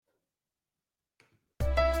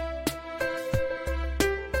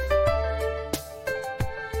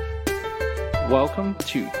Welcome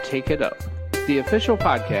to Take It Up, the official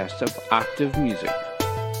podcast of Octave Music.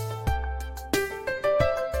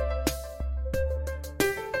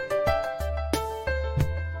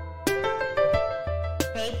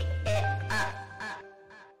 Take it up.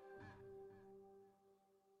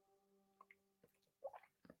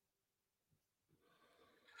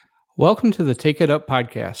 Welcome to the Take It Up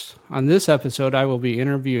podcast. On this episode, I will be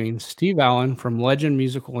interviewing Steve Allen from Legend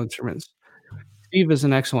Musical Instruments. Steve is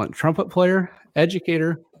an excellent trumpet player,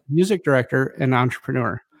 educator, music director, and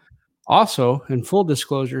entrepreneur. Also, in full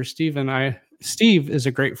disclosure, Steve is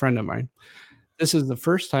a great friend of mine. This is the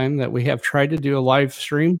first time that we have tried to do a live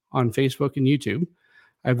stream on Facebook and YouTube.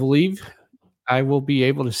 I believe I will be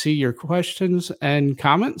able to see your questions and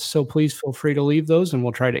comments, so please feel free to leave those and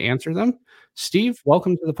we'll try to answer them. Steve,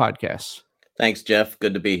 welcome to the podcast. Thanks, Jeff.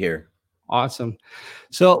 Good to be here. Awesome.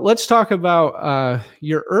 So let's talk about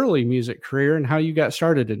your early music career and how you got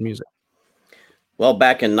started in music. Well,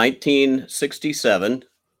 back in 1967,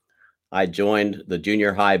 I joined the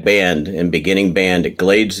junior high band and beginning band at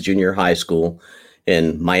Glades Junior High School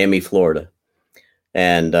in Miami, Florida.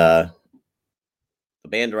 And the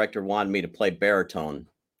band director wanted me to play baritone,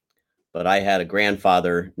 but I had a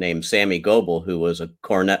grandfather named Sammy Goebel who was a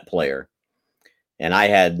cornet player. And I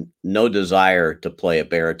had no desire to play a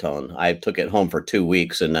baritone. I took it home for 2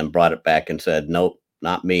 weeks and then brought it back and said, nope,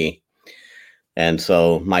 not me. And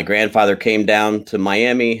so my grandfather came down to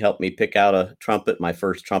Miami, helped me pick out a trumpet. My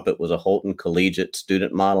first trumpet was a Holton Collegiate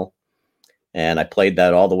student model. And I played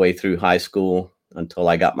that all the way through high school until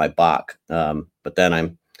I got my Bach. But then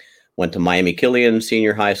I went to Miami Killian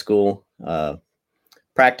Senior High School,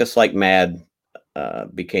 practiced like mad,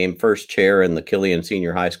 became first chair in the Killian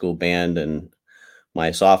Senior High School band and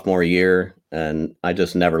my sophomore year, and I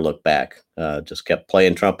just never looked back. Just kept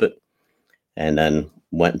playing trumpet, and then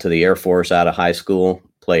went into the Air Force out of high school,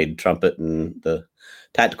 played trumpet in the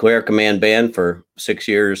Tactical Air Command Band for 6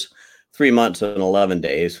 years, 3 months and 11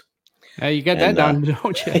 days. You got that down,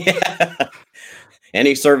 don't you? Yeah.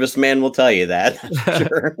 Any serviceman will tell you that, that's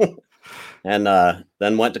sure. And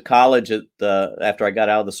then went to college after I got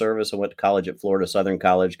out of the service. I went to college at Florida Southern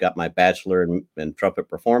College, got my bachelor in trumpet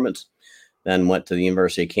performance. Then went to the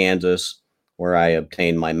University of Kansas, where I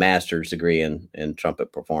obtained my master's degree in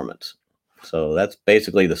trumpet performance. So that's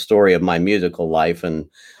basically the story of my musical life, and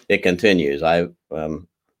it continues. I'm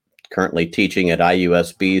currently teaching at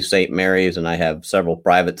IUSB St. Mary's, and I have several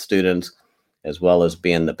private students, as well as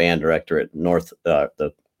being the band director at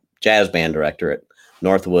the jazz band director at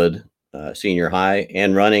Northwood Senior High,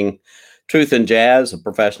 and running Truth in Jazz, a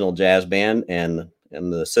professional jazz band, and I'm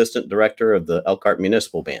the assistant director of the Elkhart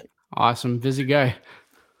Municipal Band. Awesome. Busy guy.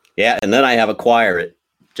 Yeah. And then I have a choir at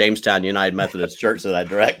Jamestown United Methodist Church that I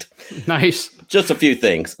direct. Nice. Just a few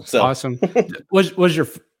things. So awesome. Was your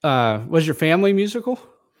family musical?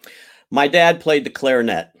 My dad played the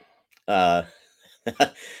clarinet. That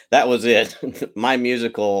was it. My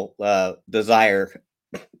musical desire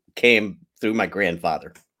came through my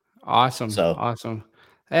grandfather. Awesome.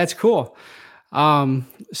 That's cool.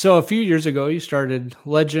 So a few years ago, you started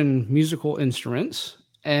Legend Musical Instruments.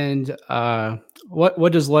 And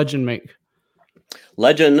what does Legend make?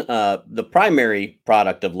 Legend, the primary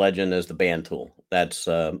product of Legend is the band tool. That's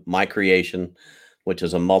my creation, which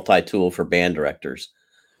is a multi-tool for band directors.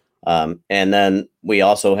 And then we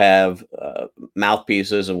also have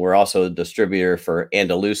mouthpieces, and we're also a distributor for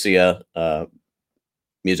Andalusia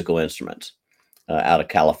musical instruments out of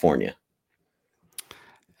California.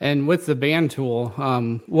 And with the band tool,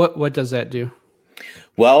 what does that do?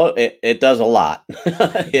 Well, it does a lot.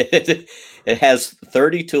 It has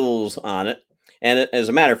 30 tools on it. And as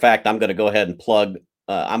a matter of fact, I'm going to go ahead and plug,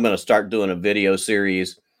 I'm going to start doing a video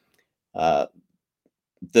series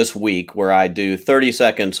this week where I do 30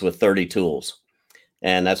 seconds with 30 tools.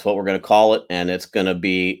 And that's what we're going to call it. And it's going to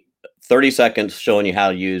be 30 seconds showing you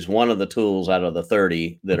how to use one of the tools out of the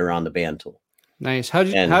 30 that are on the band tool. Nice. How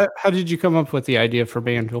did you come up with the idea for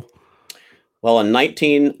band tool? Well, in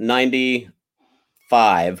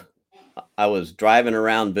 1995, I was driving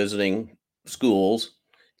around visiting schools,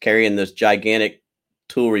 carrying this gigantic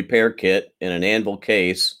tool repair kit in an anvil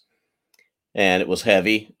case, and it was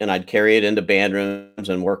heavy, and I'd carry it into band rooms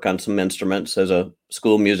and work on some instruments as a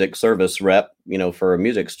school music service rep, for a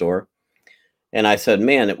music store. And I said,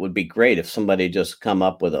 man, it would be great if somebody just come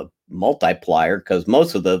up with a multiplier, because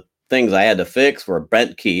most of the things I had to fix were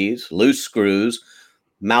bent keys, loose screws,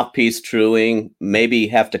 mouthpiece truing, maybe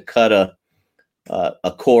have to cut a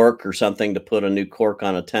cork or something to put a new cork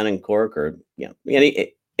on a tenon cork, or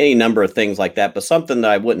any number of things like that, but something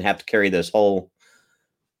that I wouldn't have to carry this whole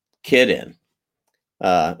kit in.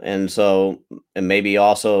 And maybe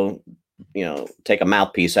also take a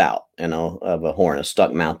mouthpiece out, of a horn, a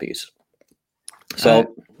stuck mouthpiece.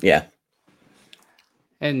 So, yeah.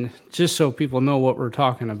 And just so people know what we're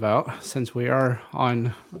talking about, since we are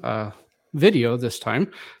on video this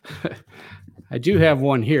time, I do have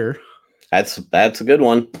one here. That's a good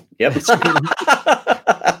one. Yep.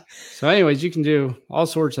 So anyways, you can do all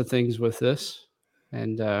sorts of things with this,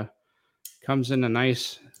 and comes in a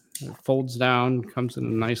nice, it folds down, comes in a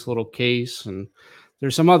nice little case, and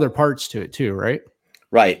there's some other parts to it too, right?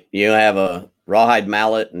 Right. You have a rawhide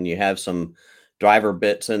mallet, and you have some driver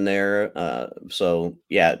bits in there. So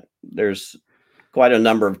yeah, there's quite a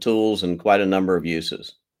number of tools and quite a number of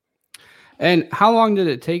uses. And how long did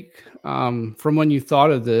it take from when you thought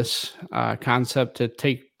of this concept to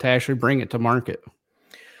actually bring it to market?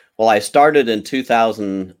 Well, I started in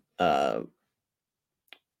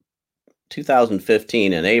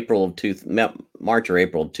 2015 in March or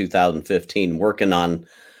April of 2015, working on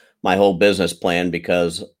my whole business plan,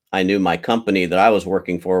 because I knew my company that I was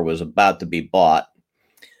working for was about to be bought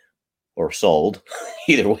or sold.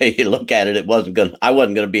 Either way you look at it, I wasn't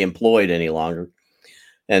going to be employed any longer.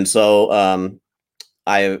 And so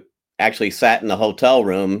I actually sat in the hotel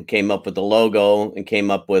room, came up with the logo, and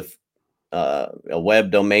came up with a web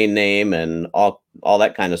domain name and all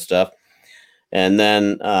that kind of stuff. And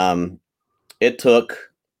then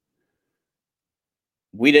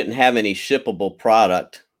we didn't have any shippable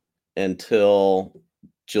product until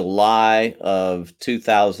July of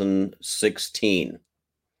 2016.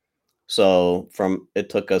 So it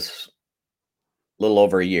took us a little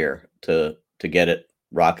over a year to get it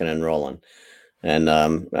rocking and rolling. And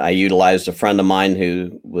I utilized a friend of mine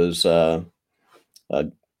who was a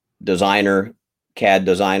designer, CAD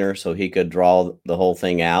designer, so he could draw the whole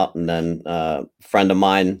thing out. And then a friend of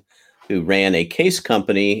mine who ran a case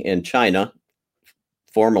company in China.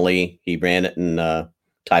 Formerly, he ran it in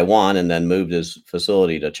Taiwan and then moved his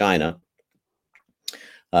facility to China.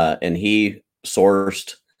 And he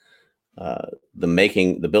sourced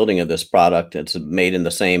the building of this product. It's made in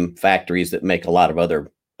the same factories that make a lot of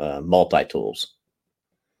other multi-tools.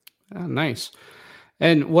 Oh, nice.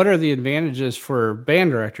 And what are the advantages for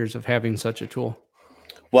band directors of having such a tool?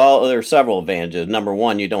 Well, there are several advantages. Number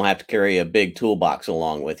one, you don't have to carry a big toolbox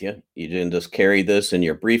along with you. You can just carry this in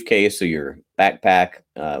your briefcase or your backpack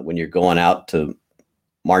when you're going out to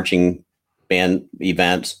marching band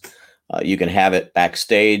events. You can have it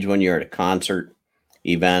backstage when you're at a concert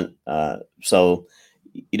event. So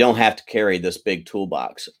you don't have to carry this big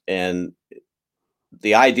toolbox. And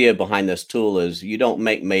the idea behind this tool is you don't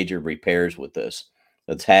make major repairs with this.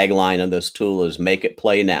 The tagline of this tool is "Make it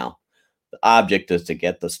play now." The object is to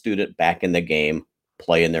get the student back in the game,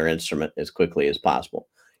 playing their instrument as quickly as possible.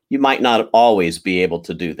 You might not always be able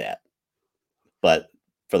to do that, but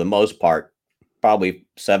for the most part, probably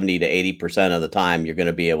 70 to 80% of the time, you're going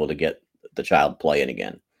to be able to get the child playing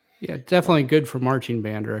again. Yeah, definitely good for marching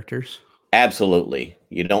band directors. Absolutely.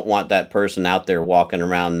 You don't want that person out there walking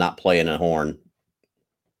around not playing a horn.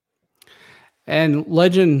 And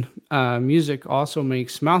Legend Music also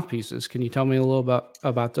makes mouthpieces. Can you tell me a little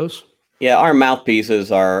about those? Yeah, our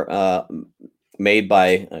mouthpieces are made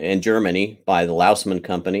in Germany by the Lausmann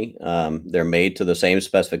Company. They're made to the same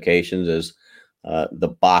specifications as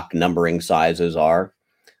the Bach numbering sizes are.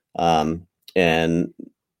 And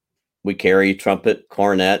we carry trumpet,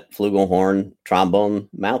 cornet, flugelhorn, trombone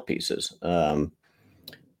mouthpieces.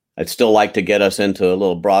 I'd still like to get us into a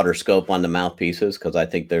little broader scope on the mouthpieces, because I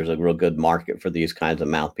think there's a real good market for these kinds of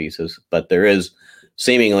mouthpieces. But there is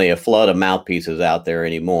seemingly a flood of mouthpieces out there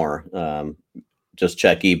anymore. Just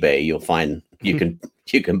check eBay; you'll find you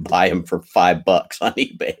can buy them for $5 on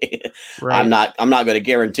eBay. Right. I'm not going to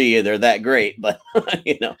guarantee you they're that great, but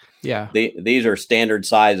yeah, these are standard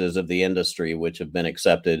sizes of the industry, which have been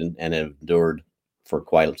accepted and have endured for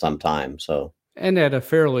quite some time. So, and at a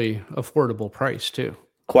fairly affordable price too.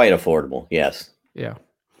 Quite affordable, yes. Yeah.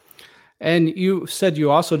 And you said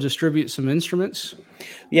you also distribute some instruments?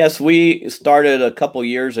 Yes, we started a couple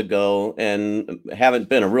years ago and haven't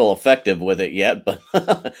been real effective with it yet, but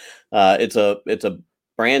it's a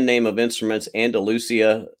brand name of instruments,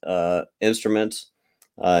 Andalusia Instruments.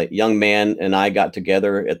 Young man and I got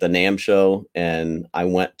together at the NAMM show, and I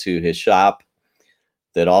went to his shop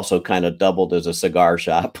that also kind of doubled as a cigar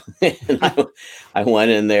shop. And I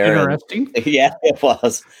went in there. Interesting. Yeah, it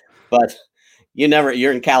was. But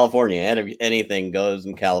you're in California. Anything goes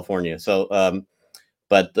in California. So,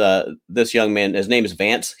 but this young man, his name is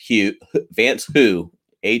Vance Hu,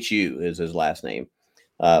 H-U is his last name.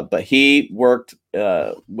 But he worked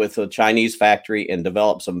with a Chinese factory and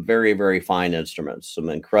developed some very, very fine instruments, some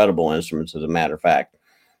incredible instruments, as a matter of fact.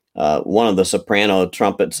 One of the soprano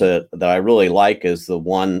trumpets that I really like is the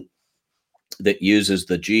one that uses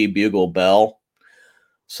the G bugle bell.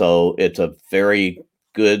 So it's a very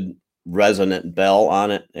good resonant bell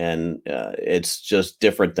on it, and it's just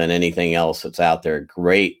different than anything else that's out there.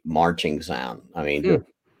 Great marching sound. I mean,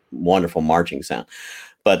 wonderful marching sound.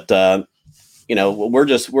 But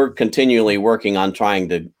we're continually working on trying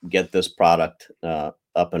to get this product up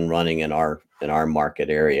and running in our market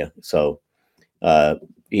area. So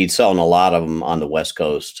he's selling a lot of them on the West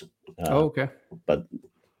Coast. Okay. But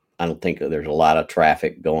I don't think there's a lot of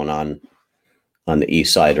traffic going on the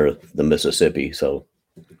east side of the Mississippi. So,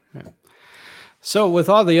 So with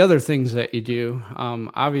all the other things that you do,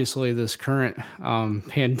 obviously this current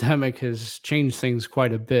pandemic has changed things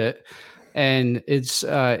quite a bit, and its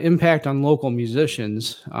impact on local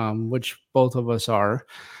musicians, which both of us are.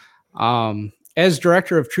 As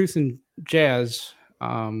director of Truth and Jazz,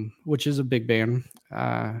 which is a big band,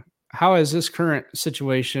 how has this current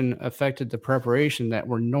situation affected the preparation that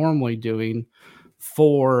we're normally doing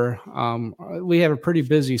for we have a pretty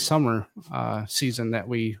busy summer season that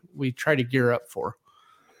we try to gear up for?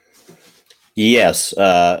 Yes.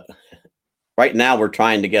 Right now we're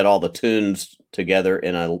trying to get all the tunes together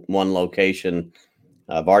in one location.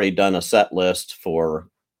 I've already done a set list for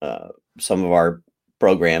some of our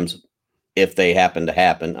programs if they happen to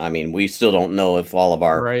happen. I mean, we still don't know if all of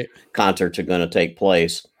our concerts are going to take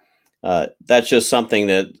place. That's just something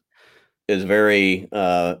that is very,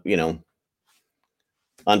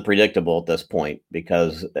 unpredictable at this point,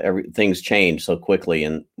 because things change so quickly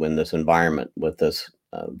in this environment with this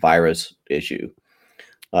virus issue.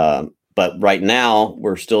 But right now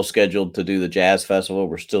we're still scheduled to do the jazz festival.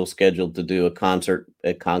 We're still scheduled to do a concert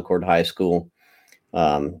at Concord High School.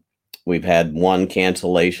 We've had one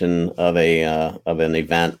cancellation of an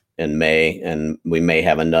event in May, and we may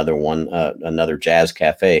have another one, another jazz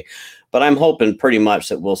cafe. But I'm hoping pretty much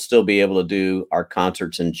that we'll still be able to do our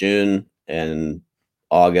concerts in June and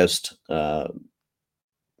August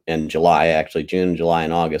and July, actually June, July,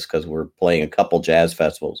 and August, because we're playing a couple jazz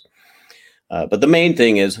festivals. But the main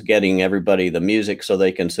thing is getting everybody the music so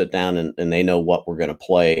they can sit down and they know what we're going to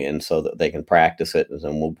play, and so that they can practice it.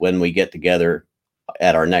 And when we get together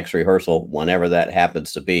at our next rehearsal, whenever that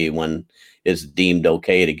happens to be, when it's deemed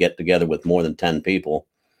okay to get together with more than 10 people,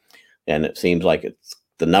 and it seems like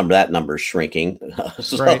that number is shrinking.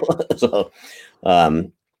 So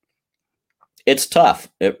it's tough.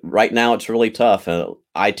 Right now, it's really tough.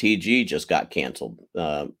 ITG just got canceled.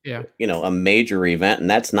 A major event, and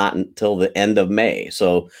that's not until the end of May.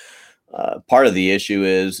 So part of the issue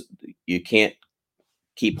is you can't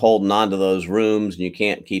keep holding on to those rooms, and you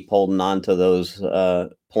can't keep holding on to those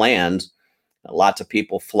plans. Lots of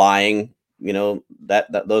people flying.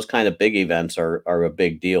 That those kind of big events are a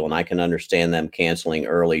big deal, and I can understand them canceling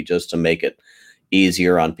early just to make it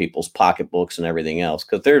easier on people's pocketbooks and everything else,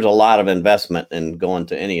 because there's a lot of investment in going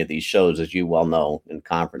to any of these shows, as you well know, in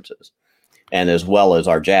conferences, and as well as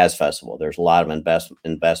our jazz festival. There's a lot of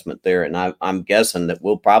investment there, and I'm guessing that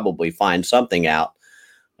we'll probably find something out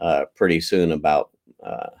pretty soon about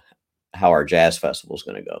how our jazz festival is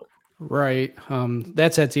going to go. Right.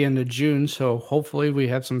 That's at the end of June, so hopefully we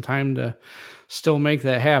have some time to still make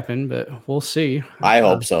that happen, but we'll see. I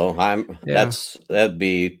hope so. That'd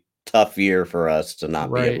be tough year for us to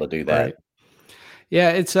not be able to do that. Right.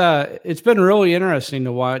 Yeah, it's been really interesting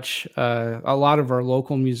to watch a lot of our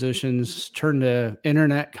local musicians turn to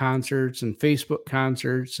internet concerts and Facebook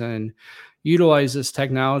concerts and utilize this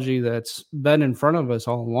technology that's been in front of us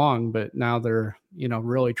all along, but now they're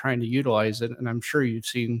really trying to utilize it. And I'm sure you've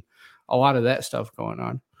seen a lot of that stuff going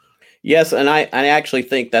on. Yes, and I actually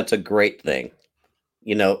think that's a great thing.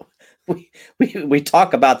 We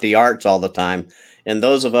talk about the arts all the time, and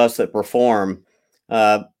those of us that perform,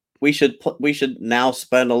 we should now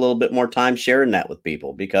spend a little bit more time sharing that with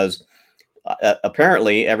people, because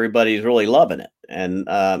apparently everybody's really loving it, and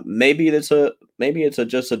maybe it's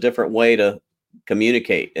just a different way to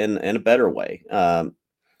communicate in a better way.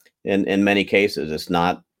 In many cases, it's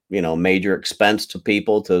not major expense to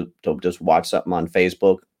people to just watch something on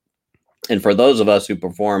Facebook, and for those of us who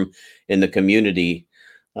perform in the community.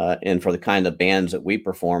 And for the kind of bands that we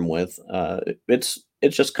perform with, it's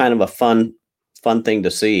just kind of a fun thing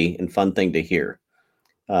to see and fun thing to hear.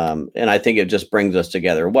 And I think it just brings us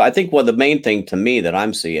together. Well, I think the main thing to me that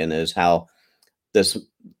I'm seeing is how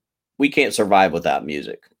we can't survive without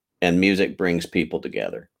music, and music brings people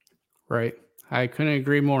together. Right. I couldn't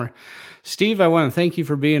agree more. Steve, I want to thank you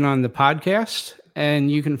for being on the podcast. And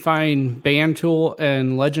you can find Band Tool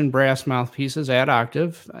and Legend Brass Mouthpieces at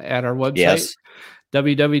Octave at our website. Yes.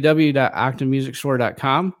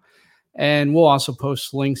 www.octavemusicstore.com. And we'll also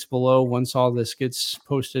post links below once all this gets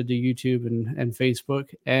posted to YouTube and Facebook.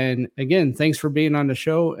 And again, thanks for being on the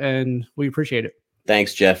show, and we appreciate it.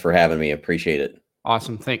 Thanks, Jeff, for having me. Appreciate it.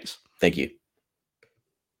 Awesome. Thanks. Thank you.